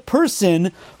 how does a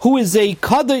person who is a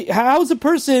kadosh, how is a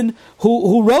person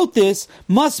who wrote this,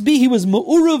 must be, he was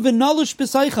ma'urav v'nalush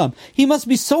b'saycham. He must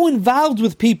be so involved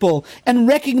with people and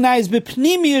recognize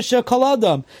b'pnimiyah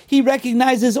kaladam. He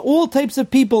recognizes all types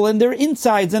of people and their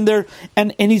insides and their,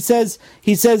 and he says,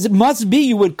 it must be,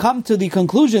 you would come to the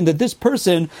conclusion that this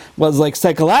person was like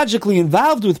psychologically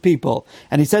involved with people.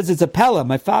 And he says, it's a pella.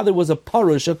 My father was a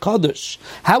parush, a kadosh.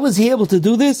 How was he able to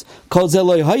do this? This was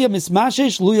mamish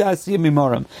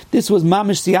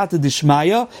siyata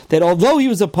dishmaya, that although he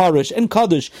was a parush and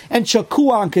kadosh and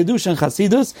shakua and kedush and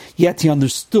chasidus, yet he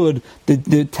understood the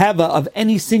teva of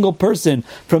any single person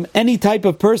from any type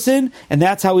of person, and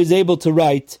that's how he's able to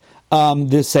write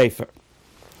this sefer.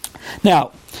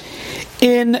 Now,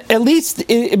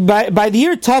 by the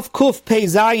year Tav Kuf Pei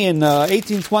Zayin,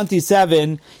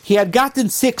 1827, he had gotten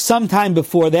sick sometime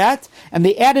before that, and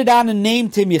they added on a name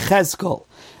to him, Yechezkel.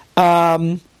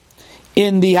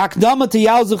 In the Hakdama to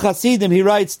Yalzu Chasidim, he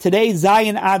writes, today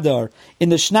Zayin Adar, in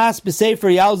the Shnas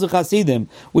B'Sefer Yalzu Chasidim,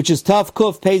 which is Tav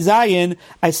Kuf Pei Zayin,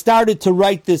 I started to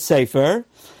write this sefer.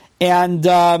 And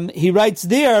he writes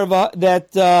there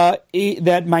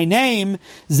that my name,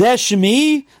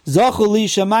 Zeshmi Zochuli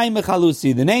Shamayim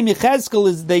Mechalusi. The name Yechezkel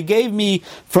is they gave me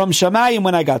from Shamayim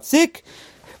when I got sick.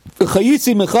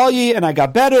 Chayitzi Mechalyi, and I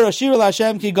got better. Ashir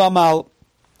Hashem Ki Gamal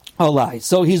Olai.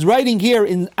 So he's writing here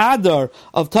in Adar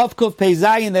of Tav Kuf Pei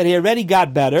Zayin that he already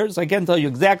got better. So I can't tell you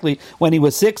exactly when he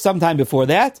was sick, sometime before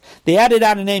that. They added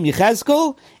on a name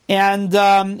Yechezkel,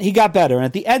 and he got better. And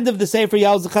at the end of the Sefer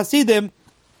Yalzu Chasidim,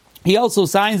 he also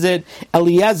signs it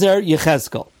Eliezer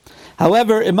Yechezkel.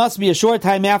 However, it must be a short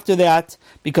time after that,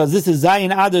 because this is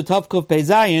Zayin Adar Tav Kuf Pei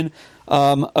Zayin,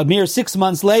 a mere 6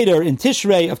 months later in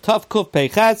Tishrei of Tav Kuf Pei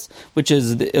Ches, which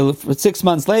is 6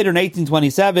 months later in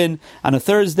 1827, on a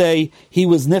Thursday, he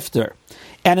was nifter.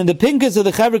 And in the Pinkas of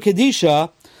the Chevra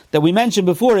Kedisha that we mentioned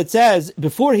before, it says,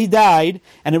 before he died,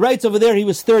 and it writes over there he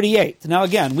was 38. Now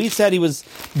again, we said he was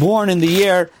born in the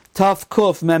year Tav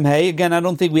Kuf Memhei. Again, I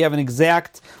don't think we have an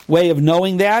exact way of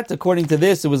knowing that. According to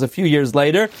this, it was a few years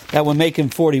later. That would make him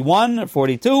 41 or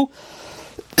 42.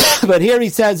 But here he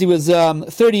says he was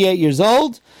 38 years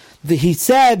old. He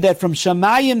said that from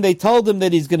Shamayim they told him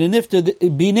that he's going to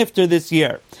be nifter this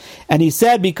year. And he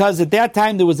said because at that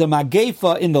time there was a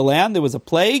magefa in the land, there was a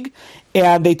plague,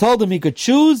 and they told him he could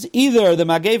choose either the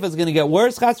magefa is going to get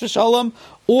worse, chas v'sholom,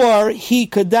 or he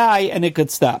could die and it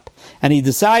could stop. And he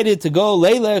decided to go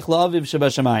leilech la'aviv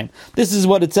shebashamayim. This is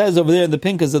what it says over there in the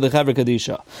Pinkas of the Chevra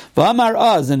Kedisha. V'amar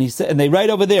az, and they write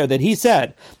over there that he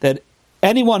said that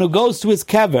anyone who goes to his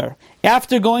kever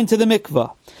after going to the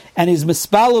mikvah and he's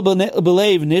mispala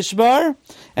b'leiv nishbar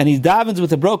and he davens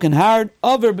with a broken heart,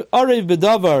 arev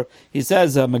b'davar, he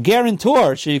says a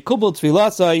guarantor she'yikubel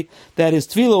tfilasai, that his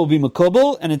tefillah will be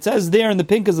makubel. And it says there in the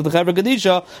Pinkas of the Chevra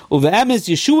Kedisha, uve'emes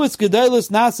yeshuas gedolos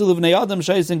nasil uvnei adam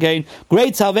shayis gain,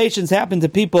 great salvations happen to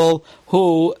people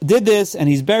who did this, and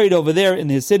he's buried over there in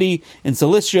his city in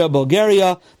Cilicia,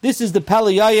 Bulgaria. This is the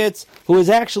Peleh Yoetz, who is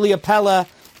actually a Peleh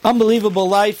Unbelievable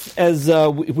life, as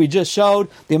we just showed.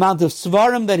 The amount of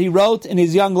svarim that he wrote in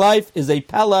his young life is a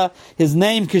Peleh. His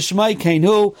name, Kishmai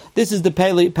Kainu. This is the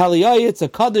Peleh Yoetz, a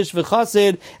Kaddish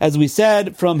v'Chasid, as we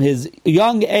said, from his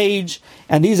young age.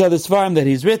 And these are the svarim that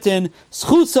he's written.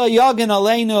 Schusa Yagin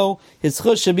Aleinu. His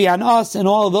chus should be on us and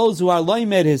all those who are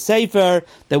loimed his sefer,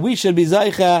 that we should be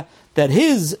zaycha, that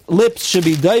his lips should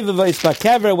be doivavais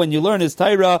bakever when you learn his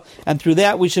Torah, and through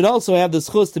that we should also have the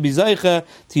schus to be zaycha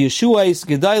to Yeshuais,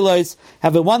 Gedailos.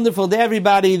 Have a wonderful day,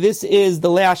 everybody. This is the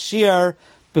last year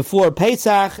before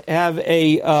Pesach. Have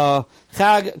a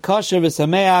Chag kosher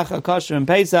v'sameach, a kosher in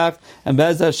Pesach, and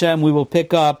Be'ez Hashem we will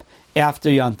pick up after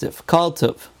Yontif. Kol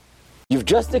Tov. You've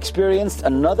just experienced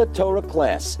another Torah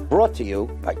class brought to you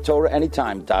by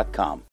TorahAnytime.com.